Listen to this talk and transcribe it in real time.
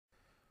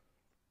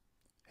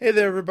Hey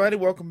there, everybody.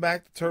 Welcome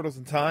back to Turtles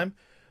in Time.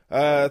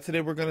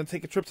 Today we're going to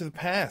take a trip to the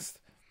past.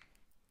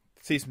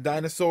 See some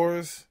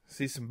dinosaurs,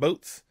 see some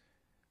boats,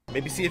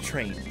 maybe see a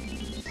train.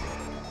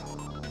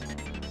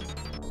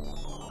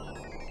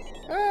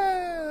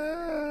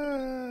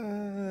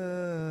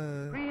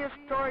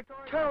 Prehistoric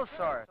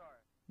Turtlesaurus.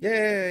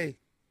 Yay!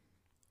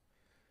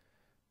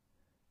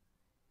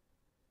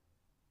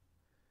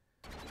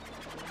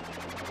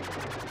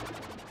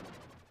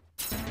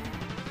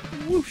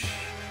 Whoosh!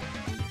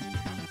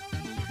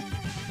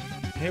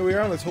 Here we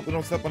are. Let's hope we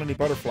don't step on any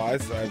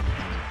butterflies. I've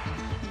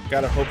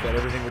got to hope that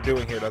everything we're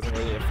doing here doesn't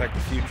really affect the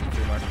future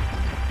too much.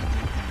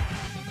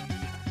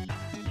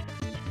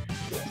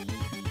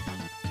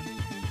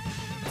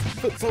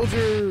 Foot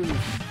soldiers!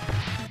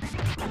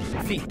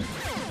 Feet.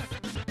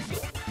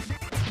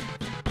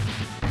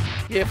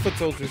 Yeah, foot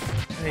soldiers.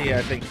 Yeah,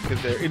 I think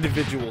because they're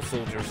individual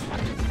soldiers.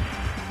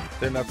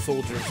 They're not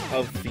soldiers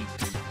of feet.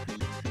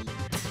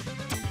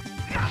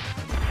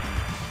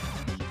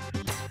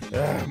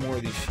 More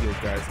of these shield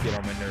guys get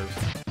on my nerves.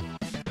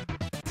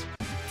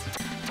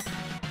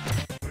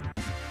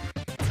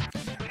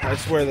 I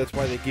swear that's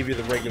why they give you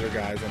the regular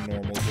guys on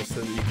normal, just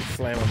so that you can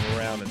slam them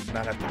around and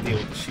not have to deal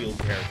with the shield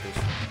characters.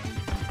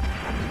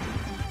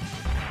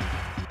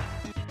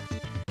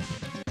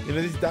 You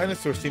know, these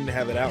dinosaurs seem to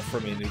have it out for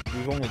me, and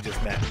we've only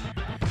just met.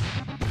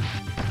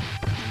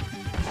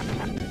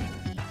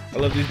 I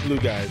love these blue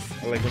guys.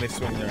 I like when they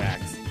swing their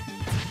axe.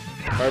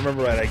 If I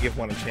remember right, I give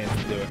one a chance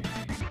to do it.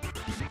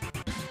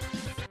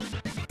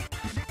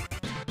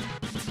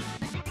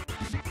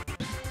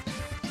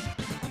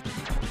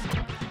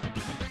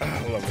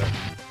 I love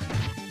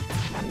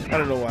that. I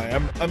don't know why.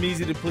 I'm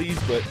easy to please,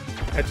 but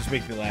that just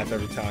makes me laugh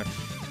every time.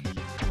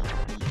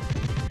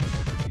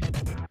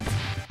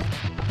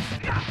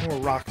 More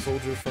rock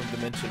soldiers from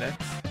Dimension X.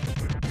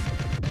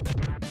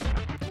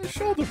 They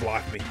shoulder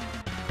block me.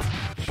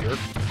 Sure.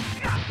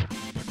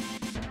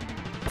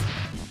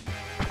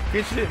 In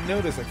case you didn't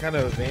notice, I kind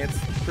of advanced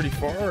pretty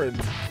far,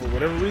 and for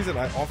whatever reason,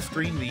 I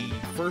off-screened the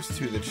first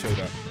two that showed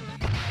up.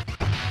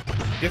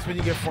 I guess when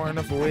you get far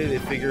enough away, they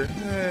figure,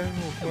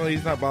 well,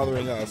 he's not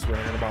bothering us, we're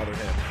not going to bother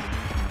him.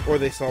 Or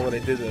they saw what I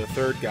did to the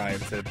third guy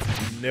and said,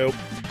 nope.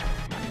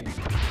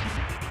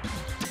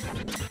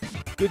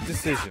 Good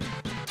decision.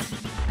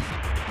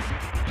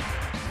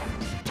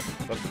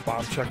 Let the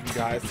bomb-chucking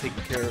guys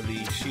taking care of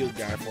the shield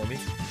guy for me.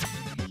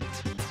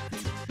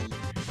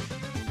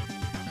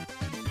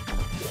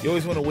 You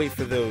always want to wait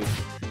for those.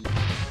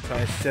 Try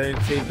and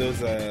save those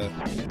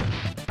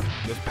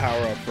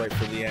power-ups right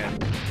for the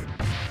end.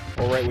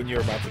 Or right when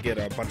you're about to get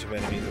a bunch of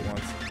enemies at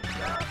once.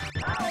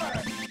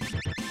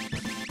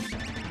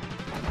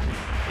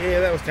 Yeah,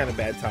 that was kind of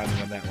bad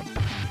timing on that one.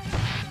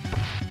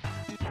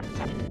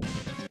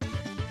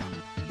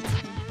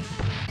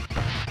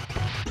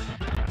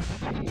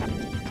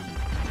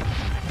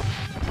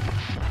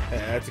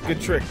 Yeah, that's a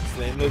good trick.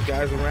 Slam those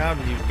guys around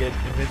and you can get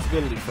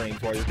invincibility frames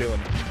while you're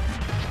doing it.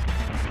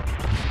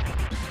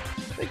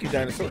 Thank you,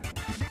 dinosaur.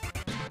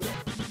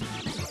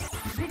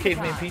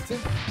 Caveman pizza.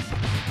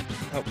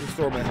 Help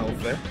restore my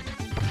health there.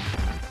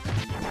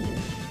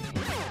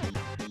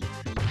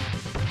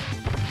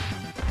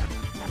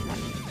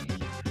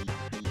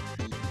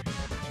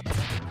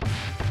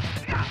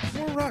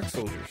 More rock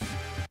soldiers.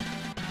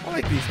 I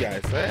like these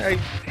guys.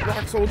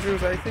 Rock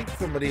soldiers, I think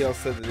somebody else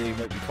said that they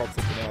might be called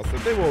something else,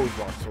 but they were always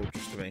rock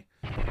soldiers to me.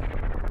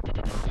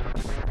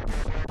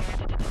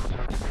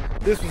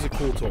 This was a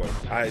cool toy.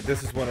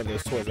 This is one of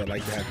those toys I'd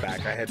like to have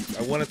back. I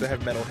wanted to have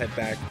Metalhead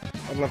back.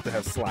 I'd love to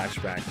have Slash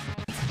back.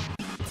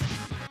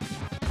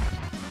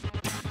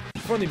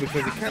 Funny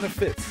because it kind of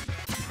fits.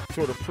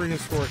 Sort of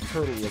prehistoric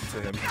turtle look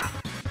to him.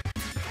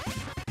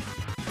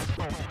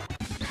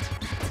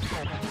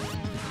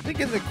 I think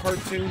in the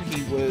cartoon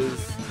he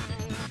was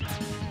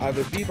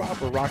either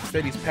Bebop or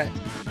Rocksteady's pet,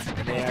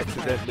 and they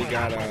accidentally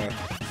got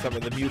some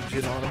of the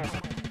mutagen on him.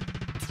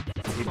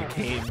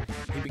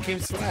 He became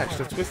Slash,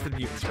 the Twisted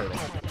Mutant Turtle,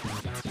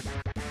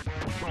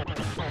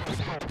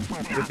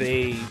 with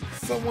a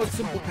somewhat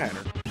simple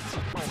pattern.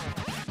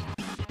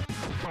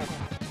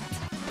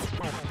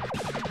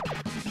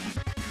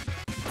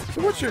 So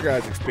what's your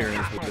guys'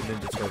 experience with the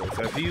Ninja Turtles?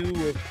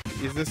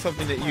 Is this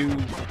something that you've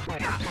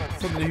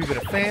been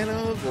a fan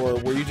of, or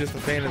were you just a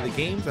fan of the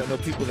games? I know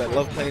people that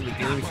love playing the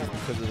games just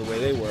because of the way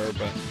they were,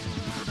 but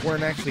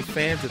weren't actually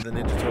fans of the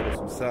Ninja Turtles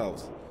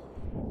themselves.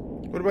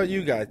 What about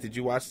you guys? Did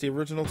you watch the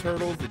original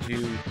Turtles? Did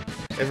you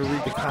ever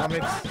read the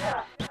comics?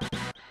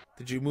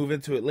 Did you move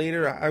into it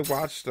later? I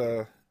watched,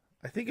 I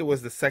think it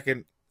was the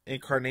second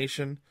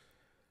incarnation,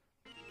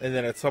 and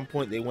then at some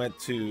point they went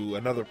to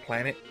another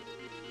planet.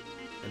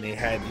 And they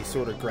had these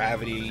sort of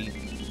gravity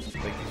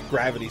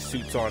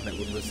suits on that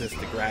would resist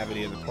the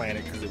gravity of the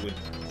planet because it would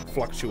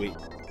fluctuate.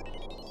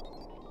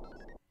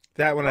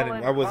 That one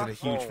I wasn't a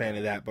huge fan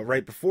of that, but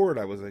right before it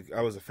I was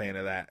a fan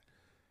of that.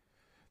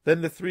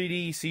 Then the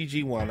 3D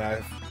CG one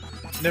I've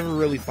never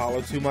really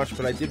followed too much,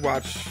 but I did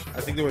watch.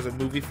 I think there was a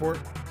movie for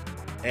it,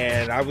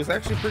 and I was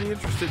actually pretty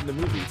interested in the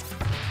movie.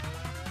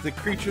 The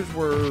creatures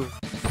were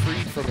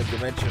freed from a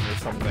dimension or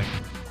something,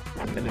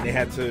 and then they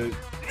had to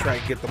try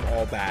and get them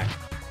all back.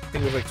 I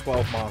think it was like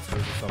 12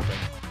 monsters or something.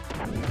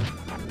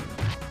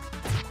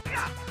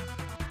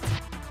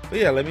 But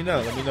yeah, let me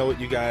know. Let me know what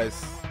your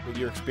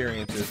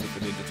experience is with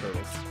the Ninja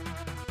Turtles.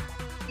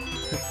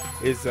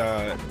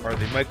 Are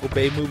the Michael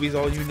Bay movies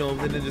all you know of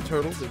the Ninja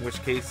Turtles? In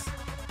which case,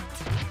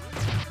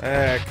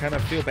 I kind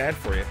of feel bad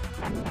for you.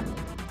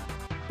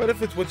 But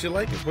if it's what you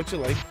like, it's what you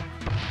like.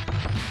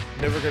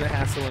 Never gonna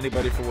hassle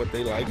anybody for what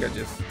they like.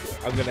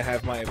 I'm gonna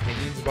have my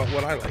opinions about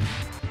what I like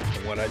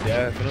and what I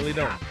definitely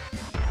don't.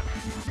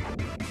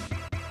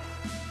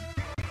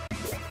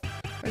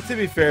 And to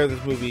be fair, the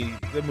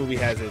movie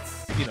has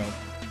its,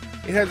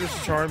 it has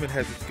its charm. It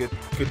has its good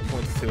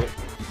points to it.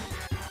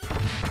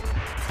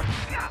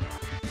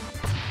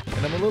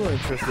 And I'm a little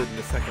interested in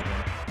the second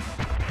one.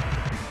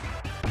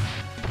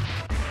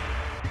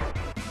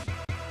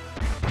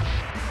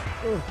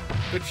 Oh,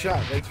 good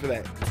shot. Thanks for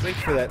that. Thanks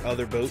for that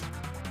other boat.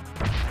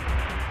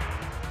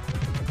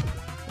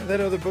 And that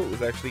other boat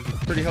was actually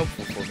pretty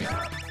helpful for me.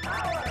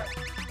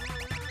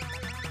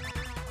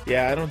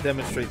 Yeah, I don't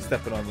demonstrate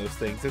stepping on those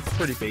things. It's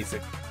pretty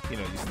basic. You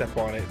step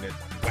on it and it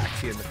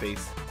whacks you in the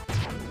face.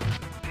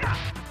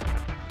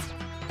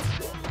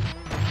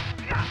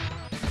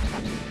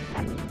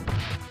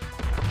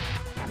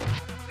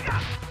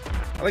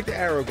 I like the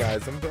arrow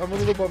guys. I'm a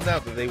little bummed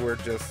out that they walk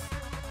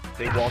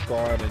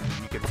on and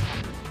you can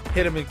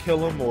hit them and kill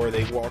them, or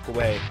they walk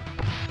away.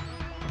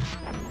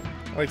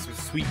 I like some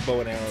sweet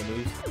bow and arrow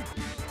moves.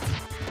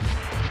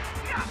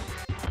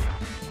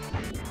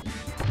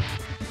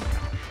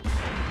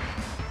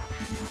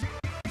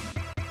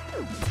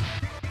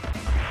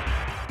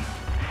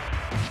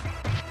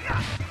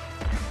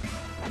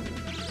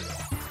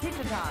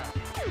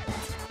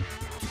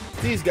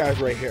 These guys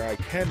right here, I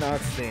cannot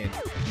stand.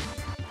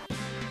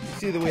 You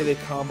see the way they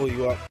combo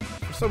you up?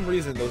 For some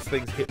reason, those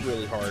things hit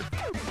really hard.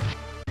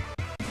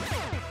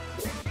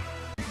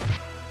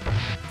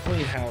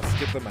 Clean house,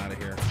 get them out of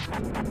here.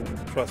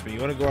 Trust me, you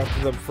want to go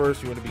after them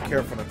first. You want to be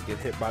careful not to get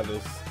hit by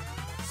those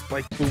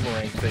spiked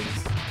boomerang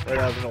things right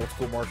out of an old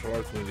school martial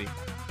arts movie.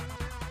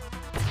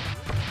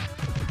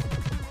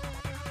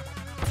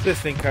 This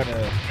thing kind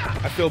of,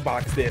 I feel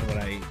boxed in when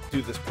I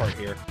do this part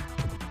here.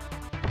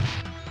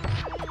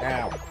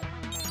 Ow.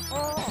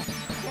 Oh,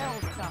 shell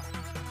shock.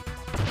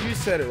 You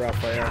said it,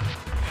 Raphael.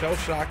 Shell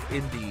shock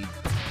indeed.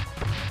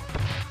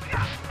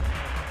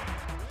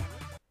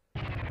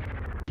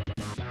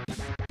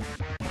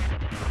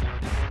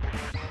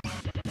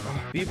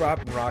 Oh, Bebop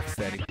and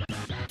Rocksteady.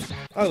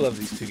 I love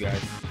these two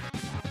guys.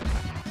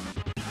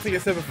 I think I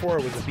said before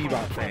I was a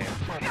Bebop fan.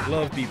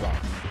 Love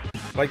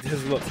Bebop. Liked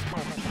his look.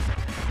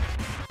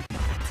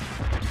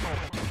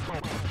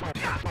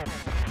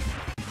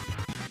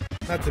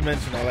 Not to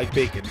mention I like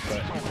bacon,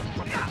 but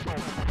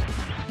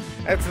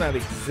that's not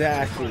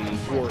exactly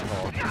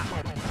Warthog.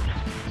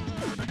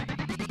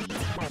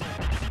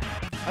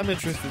 I'm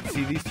interested to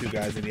see these two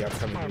guys in the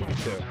upcoming movie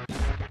too.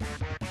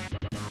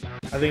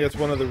 I think that's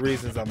one of the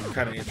reasons I'm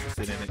kind of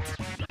interested in it.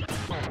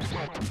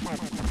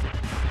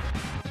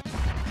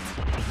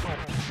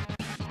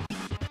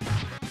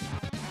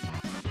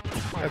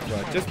 That's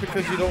right. Just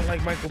because you don't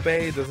like Michael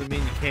Bay doesn't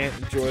mean you can't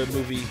enjoy a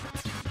movie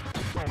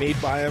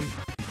made by him.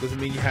 Doesn't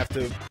mean you have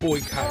to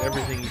boycott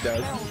everything he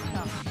does.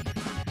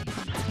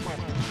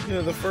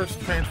 The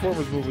first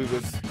Transformers movie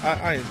was,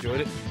 I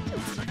enjoyed it.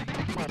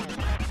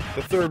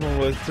 The third one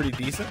was pretty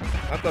decent.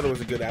 I thought it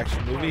was a good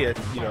action movie. If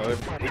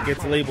it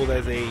gets labeled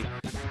as a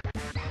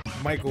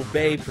Michael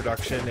Bay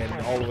production,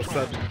 and all of a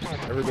sudden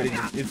everybody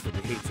just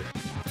instantly hates it.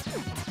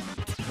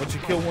 Once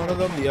you kill one of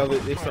them,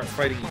 they start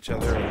fighting each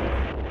other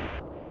and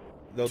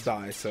they'll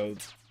die. So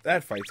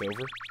that fight's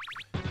over.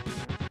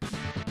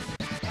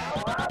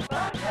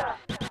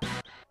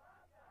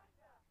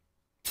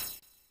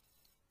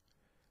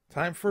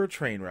 Time for a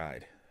train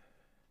ride.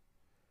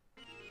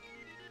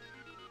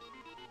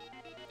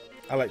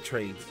 I like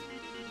trains.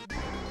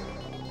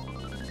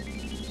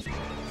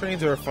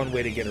 Trains are a fun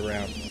way to get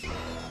around.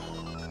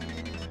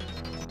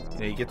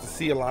 You get to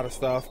see a lot of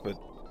stuff, but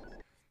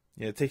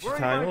it takes your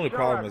time. The only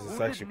problem is it's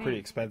actually pretty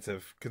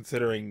expensive,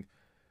 considering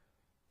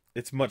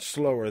it's much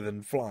slower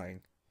than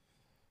flying.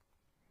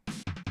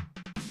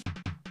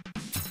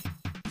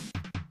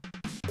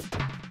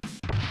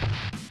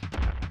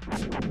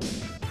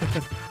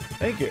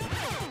 Thank you.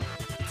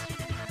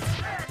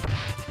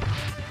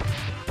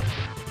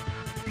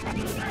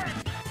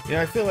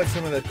 Yeah, I feel like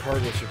some of that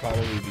cargo should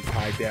probably be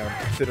tied down,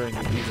 considering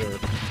that these are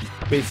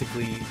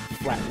basically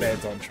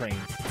flatbeds on trains.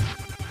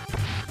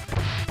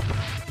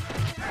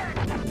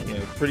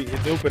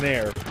 It's open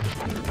air.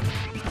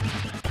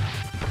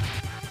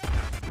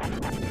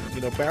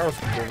 Barrels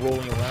can go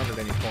rolling around at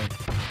any point,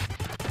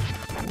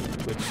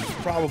 which is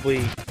probably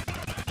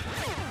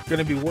going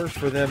to be worse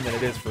for them than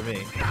it is for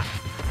me.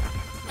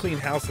 Clean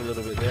house a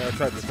little bit there. I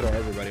tried to throw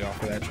everybody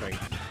off of that train.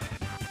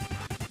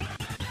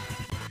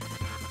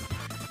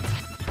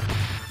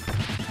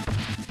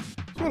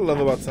 That's what I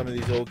love about some of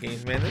these old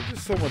games, man. They're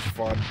just so much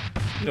fun.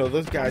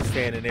 Those guys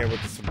standing there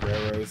with the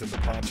sombreros and the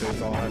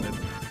ponchos on, and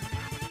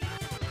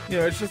You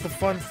know, it's just a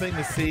fun thing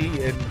to see,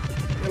 and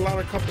a lot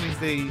of companies,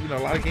 a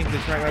lot of games, they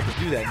try not to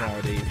do that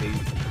nowadays.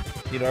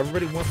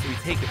 Everybody wants to be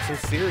taken so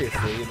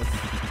seriously, and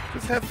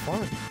just have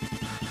fun.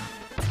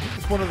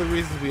 It's one of the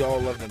reasons we all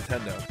love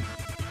Nintendo.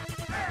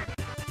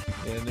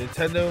 And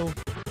Nintendo,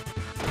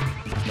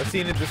 I've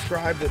seen it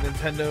described that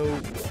Nintendo,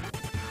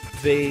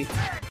 they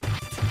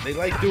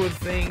like doing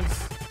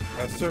things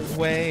a certain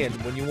way, and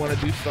when you want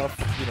to do stuff,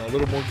 a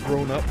little more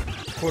grown up,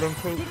 quote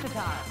unquote,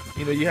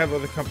 you have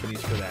other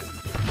companies for that.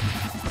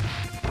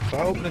 So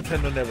I hope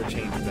Nintendo never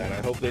changes that.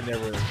 I hope they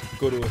never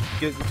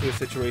get into a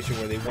situation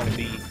where they want to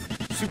be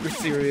super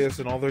serious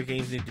and all their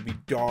games need to be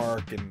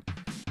dark and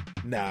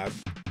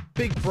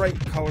big bright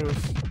colors,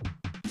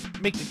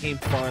 make the game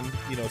fun,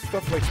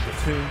 stuff like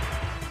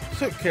Splatoon.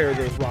 Took care of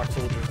those rock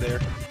soldiers there.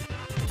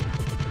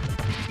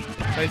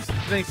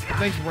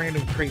 Nice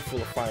random crate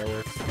full of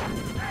fireworks.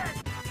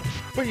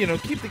 But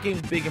keep the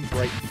game big and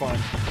bright and fun.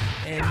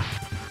 And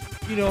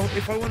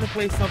if I want to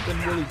play something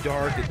really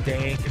dark and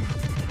dank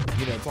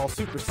and it's all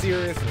super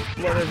serious and there's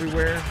blood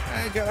everywhere,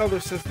 I got other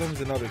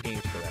systems and other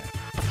games for that.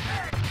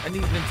 I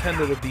need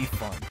Nintendo to be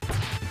fun,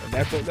 and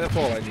that's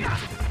all I need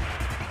to do.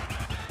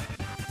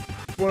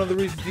 It's one of the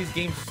reasons these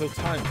games are so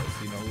timeless.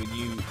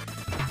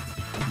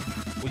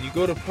 When you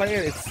go to play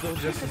it, it's still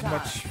just as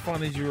much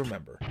fun as you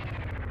remember.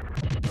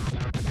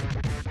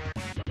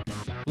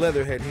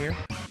 Leatherhead here.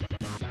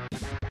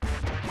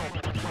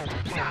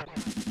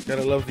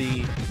 Gotta love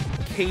the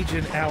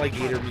Cajun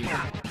alligator music.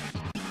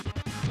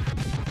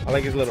 I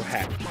like his little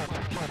hat,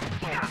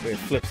 where it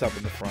flips up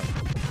in the front.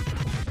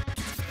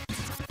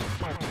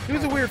 It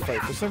was a weird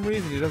fight. For some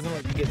reason, he doesn't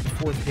let you get the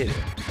fourth hit in.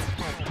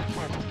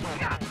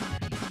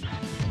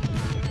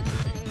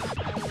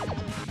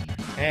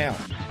 Ow.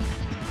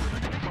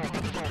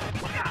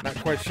 Not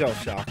quite shell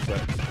shock,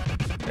 but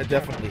that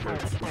definitely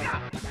hurts.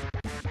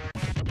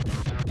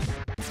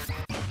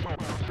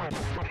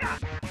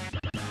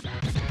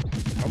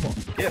 Come on,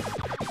 get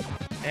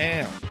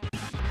it. Ow.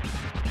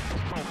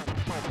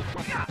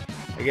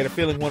 I get a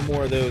feeling one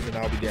more of those and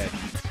I'll be dead.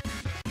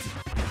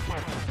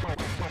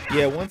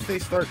 Yeah, once they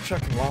start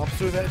chucking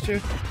lobsters at you,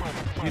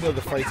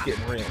 the fight's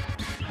getting real.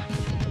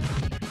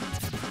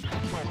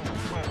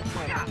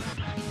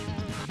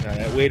 Now,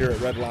 that waiter at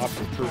Red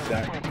Lobster proved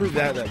that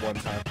one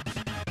time.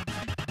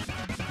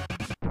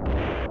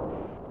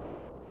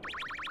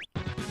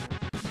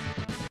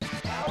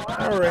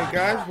 Alright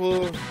guys,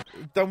 we're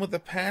done with the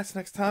past.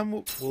 Next time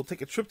we'll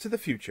take a trip to the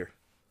future.